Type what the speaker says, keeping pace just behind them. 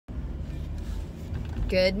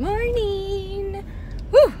Good morning.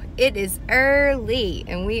 Whew, it is early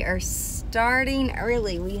and we are starting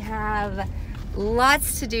early. We have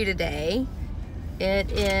lots to do today.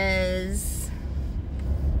 It is,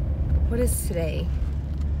 what is today?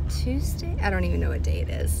 Tuesday? I don't even know what day it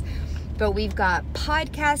is. But we've got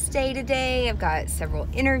podcast day today. I've got several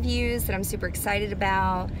interviews that I'm super excited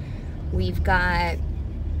about. We've got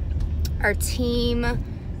our team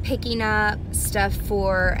picking up stuff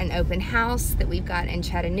for an open house that we've got in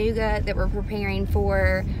Chattanooga that we're preparing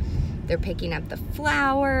for. They're picking up the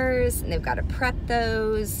flowers and they've got to prep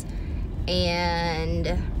those.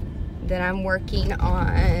 And then I'm working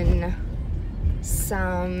on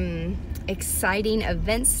some exciting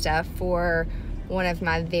event stuff for one of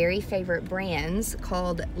my very favorite brands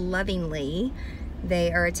called Lovingly.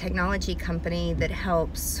 They are a technology company that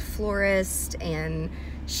helps florists and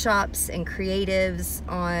shops and creatives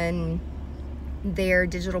on their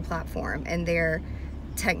digital platform and their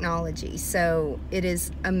technology. So it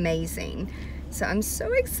is amazing. So I'm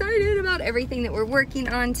so excited about everything that we're working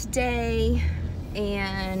on today,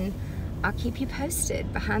 and I'll keep you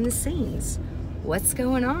posted behind the scenes what's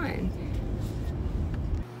going on.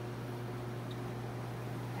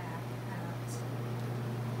 Back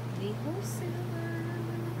at the wholesaler.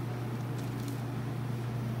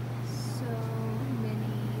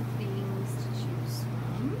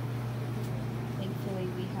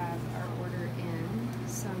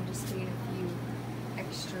 So I'm just doing a few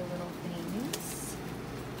extra little things.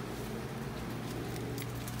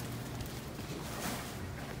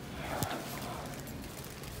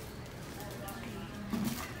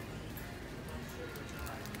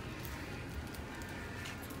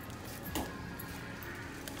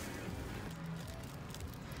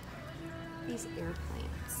 These air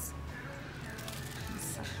plants.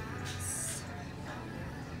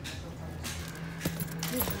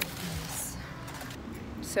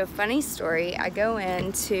 So funny story, I go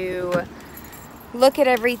in to look at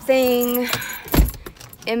everything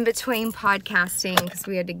in between podcasting because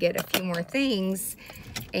we had to get a few more things,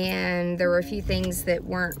 and there were a few things that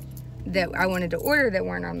I wanted to order that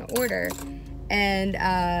weren't on the order. And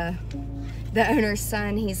the owner's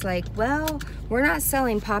son, he's like, well, we're not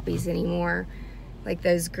selling poppies anymore, like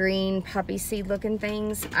those green poppy seed looking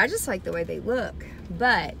things. I just like the way they look,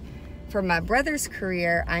 but for my brother's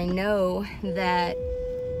career, I know that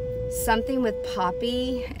something with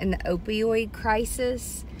poppy and the opioid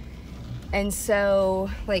crisis, and so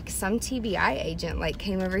like some TBI agent like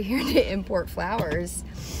came over here to import flowers,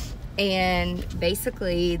 and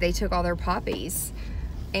basically they took all their poppies,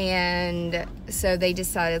 and so they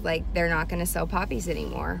decided like they're not going to sell poppies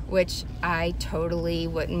anymore, which I totally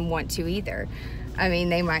wouldn't want to either. I mean,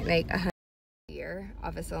 they might make $100 a year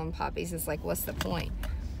off of selling poppies. It's like, what's the point?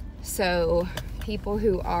 So people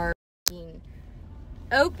who are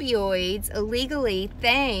opioids illegally,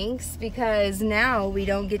 thanks, because now we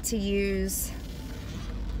don't get to use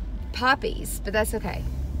poppies, but that's okay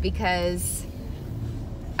because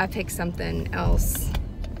I picked something else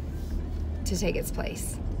to take its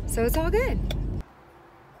place, so it's all good.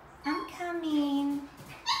 I'm coming.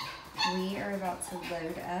 We are about to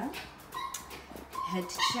load up, head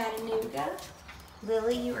to Chattanooga.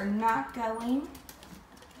 Lily, you are not going.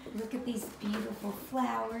 Look at these beautiful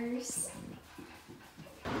flowers.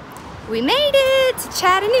 We made it to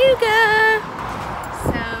Chattanooga.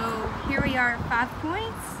 So here we are at 5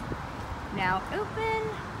 Points, now open.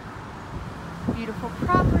 Beautiful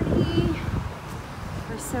property.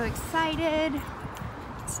 We're so excited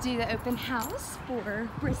to do the open house for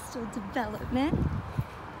Bristol Development.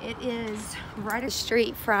 It is right a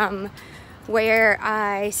street from where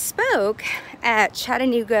I spoke at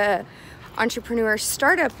Chattanooga Entrepreneur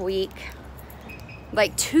Startup Week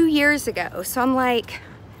like 2 years ago. So I'm like,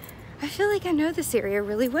 I feel like I know this area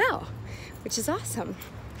really well, which is awesome.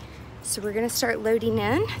 So we're gonna start loading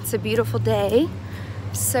in. It's a beautiful day.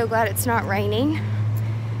 So glad it's not raining.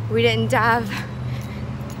 We didn't die of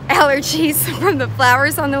allergies from the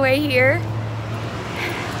flowers on the way here.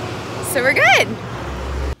 So we're good.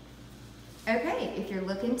 Okay, if you're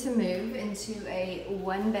looking to move into a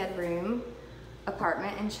 1-bedroom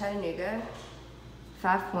apartment in Chattanooga,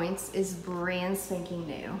 5 Points is brand spanking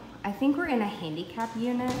new. I think we're in a handicap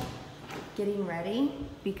unit getting ready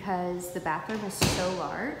because the bathroom is so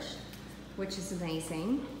large, which is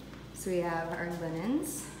amazing. So we have our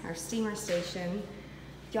linens, our steamer station.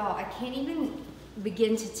 Y'all, I can't even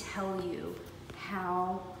begin to tell you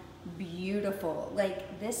how beautiful.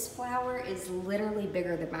 Like, this flower is literally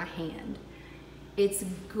bigger than my hand. It's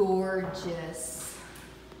gorgeous.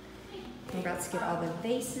 I'm about to get all the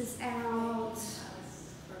vases out.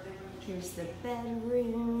 Here's the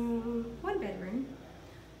bedroom. 1 bedroom.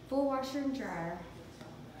 full washer and dryer,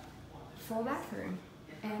 full bathroom,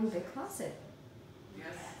 and big closet.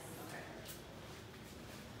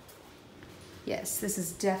 Yes, this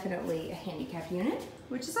is definitely a handicap unit,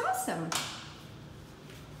 which is awesome.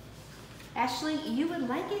 Ashley, you would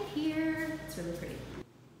like it here. It's really pretty.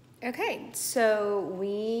 Okay, so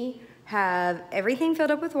we have everything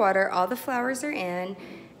filled up with water. All the flowers are in,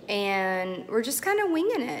 and we're just kind of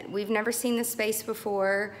winging it. We've never seen this space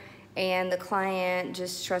before, and the client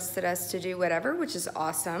just trusted us to do whatever, which is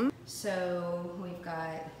awesome. So we've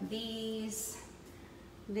got these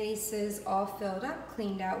vases all filled up,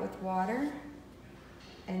 cleaned out with water.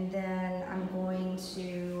 And then I'm going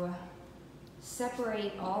to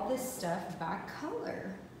separate all this stuff by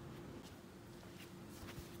color.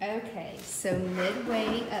 Okay, so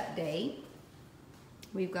midway update.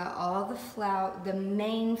 We've got all the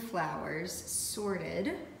main flowers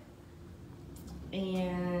sorted.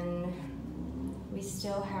 And we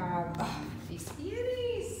still have these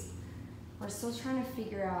beauties. We're still trying to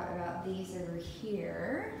figure out about these over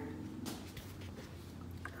here.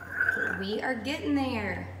 But we are getting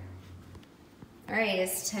there. All right,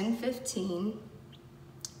 it's 10:15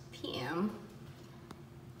 p.m.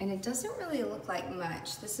 and it doesn't really look like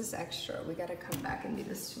much. This is extra. We gotta come back and do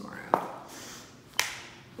this tomorrow.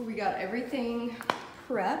 We got everything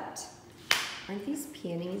prepped. Aren't these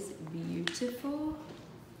peonies beautiful?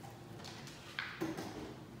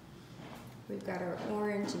 We've got our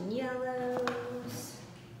orange and yellows,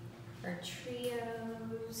 our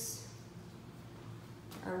trios,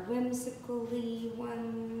 our whimsically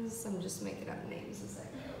ones. I'm just making up names as I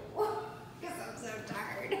go, because I'm so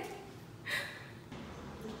tired.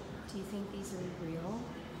 Do you think these are real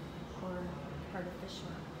or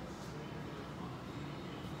artificial?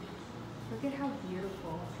 Look at how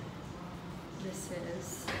beautiful this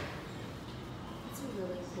is. It's a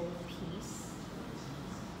really cool piece.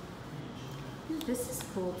 Ooh, this is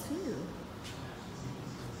cool too.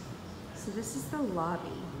 So this is the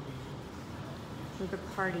lobby where the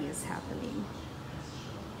party is happening.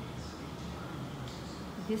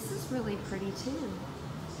 This is really pretty too.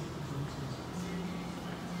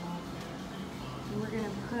 And we're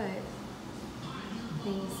gonna put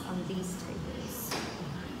things on these tables.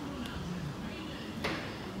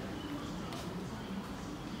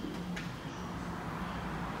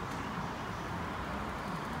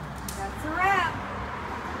 That's a wrap.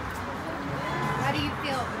 How do you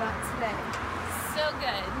feel about today? So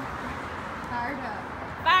good. Fired up.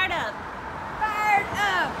 Fired up. Fired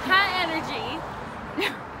up! High energy.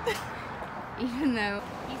 Even though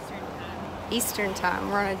Eastern time,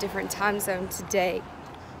 we're on a different time zone today.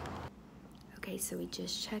 Okay, so we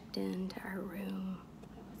just checked into our room.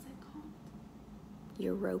 What was it called?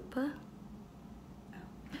 Europa?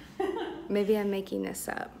 Oh. Maybe I'm making this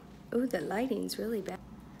up. Oh, the lighting's really bad.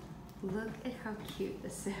 Look at how cute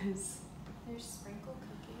this is. There's sprinkle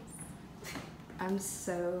cookies. I'm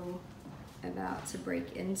so about to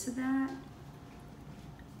break into that.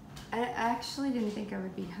 I actually didn't think I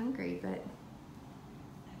would be hungry, but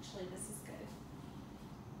Actually, this is good.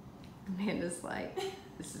 Amanda's like,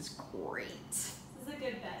 this is great. This is a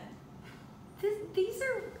good bed. These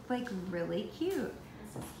are like really cute.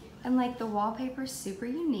 This is cute. And like the wallpaper's super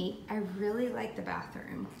unique. I really like the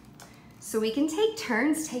bathroom. So we can take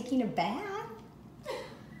turns taking a bath.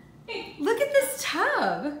 Look at this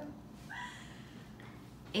tub.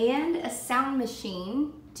 And a sound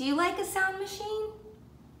machine. Do you like a sound machine?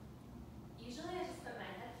 Usually I just put my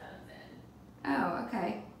headphones in. Oh,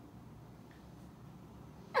 okay.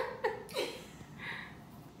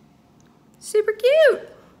 Super cute.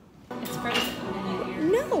 It's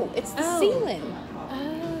frozen. No, it's the Oh. ceiling.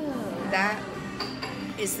 Oh. That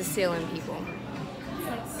is the ceiling, people. It's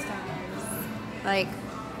like stars. Like,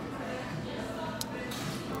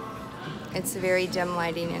 it's very dim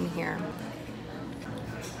lighting in here.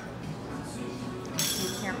 You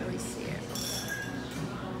can't really see it,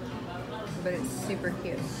 but it's super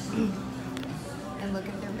cute. And look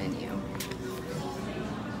at their menu.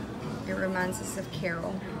 It reminds us of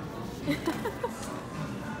Carol.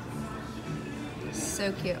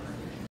 So cute.